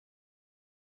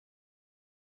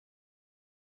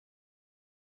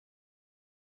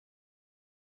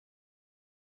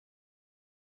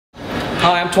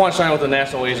Hi, I'm Tuan Shine with the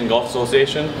National Asian Golf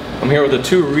Association. I'm here with the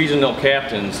two regional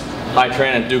captains, Hai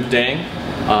Tran and Duke Dang.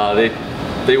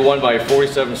 They won by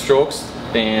 47 strokes.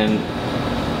 And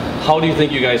how do you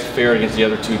think you guys fared against the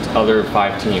other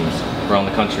five teams around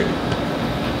the country?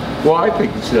 Well, I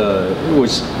think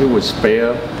it was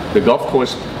fair. The golf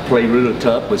course played really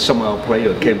tough, but some of our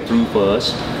players came through for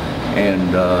us,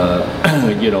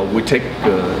 and you know, we take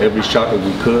every shot that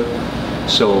we could.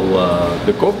 So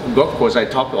the golf course, I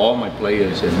talked to all my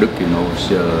players, and look, you know, it's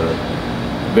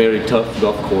very tough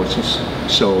golf courses.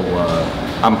 So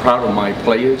I'm proud of my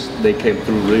players. They came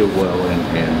through real well,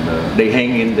 and they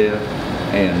hang in there,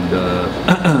 and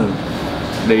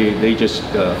they just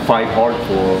fight hard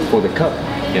for the cup.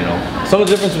 You know. Some of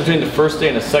the difference between the first day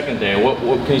and the second day, what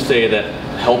can you say that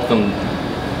helped them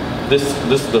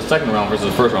the second round versus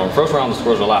the first round? The first round the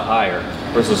scores are a lot higher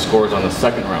versus scores on the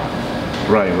second round.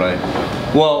 Right.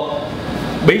 Well,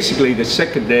 basically the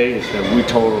second day is that we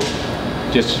told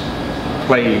just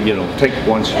play, you know, take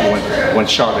one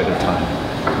shot at a time,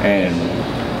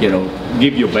 and you know,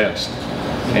 give your best,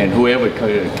 and whoever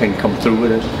can come through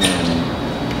with it,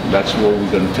 and that's what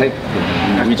we're going to take.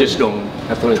 We just don't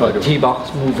try to tee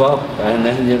box move up, and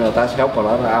then you know that's helped a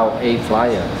lot of our A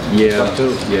flyer. Yeah,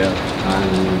 too. Yeah.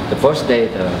 And the first day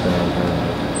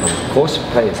the course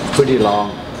play is pretty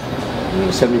long. You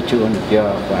know, 7,200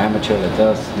 yards for amateur like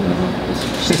us, you know, it's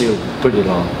still pretty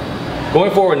long.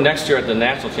 Going forward next year at the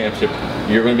national championship,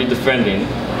 you're going to be defending.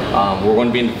 We're going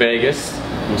to be in Vegas,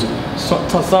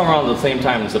 some around the same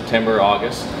time in September,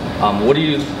 August. What do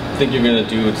you think you're going to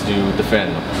do to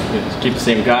defend? Keep the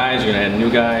same guys? You're going to add new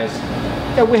guys?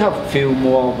 Yeah, we have a few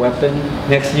more weapons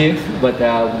next year, but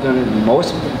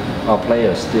most of our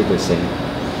players still the same.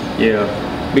 Yeah,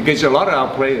 because a lot of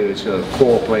our players,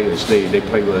 core players, they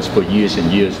play with us for years and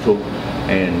years too.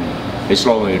 And as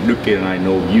long as Luke and I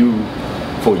know you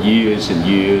for years and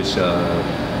years,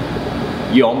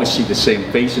 you almost see the same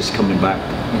faces coming back.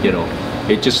 You know,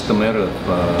 it's just a matter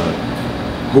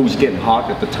of who's getting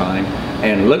hot at the time.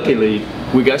 And luckily,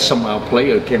 we got some of our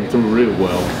players came through really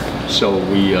well. So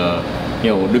we, you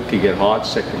know, Luke to get hot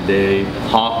second day,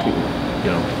 Hawk, you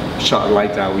know, shot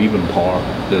lights out even par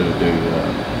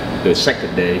the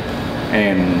second day.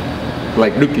 And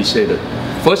like Luke said, the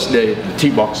first day the tee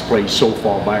box played so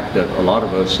far back that a lot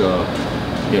of us,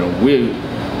 you know,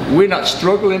 we're not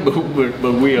struggling, but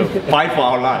we are fight for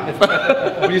our life.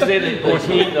 Would you say that the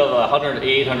heat of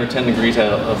 108, 110 degrees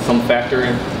had some factor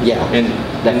in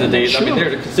the days? Sure. I mean,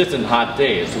 they're consistent hot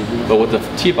days, but with the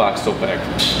tee box so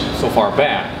far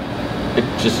back, it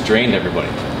just drained everybody.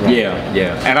 Right?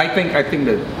 Yeah. And I think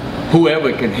that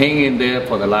whoever can hang in there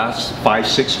for the last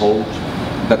 5-6 holes,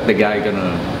 that the guy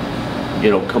gonna, you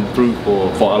know, come through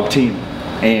for our team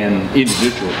and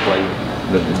individual play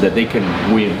that they can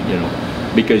win. You know.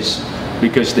 Because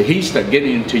the heat that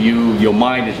getting into you, your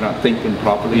mind is not thinking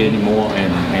properly anymore,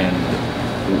 and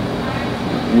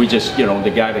we just, you know, the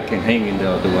guy that can hang in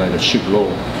there, the way to shoot low.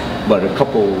 But a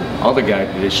couple other guys,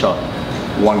 they shot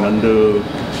 1 under,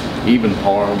 even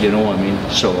par, you know what I mean?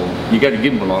 So you got to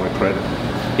give them a lot of credit.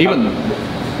 Even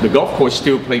the golf course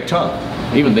still play tough.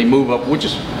 Even they move up,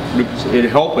 it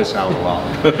helped us out a lot.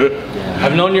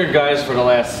 I've known your guys for the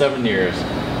last 7 years.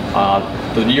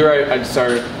 The year I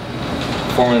started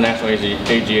forming the National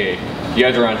AGA, you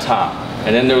guys are on top,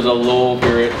 and then there was a low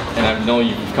period, and I've known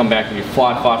you've come back and you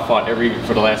fought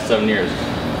for the last 7 years.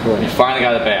 Right. You finally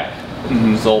got it back.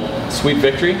 So, sweet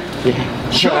victory?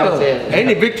 Yeah. Sure.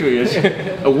 Any victory is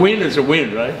a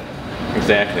win, right?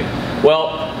 Exactly. Well,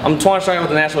 I'm Tuan Shine with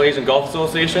the National Asian Golf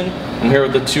Association. I'm here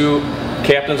with the two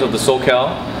captains of the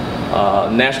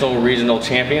SoCal National Regional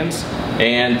Champions,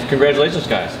 and congratulations,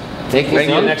 guys. Thank you. See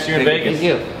you next year in Vegas. Thank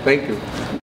you. Thank you.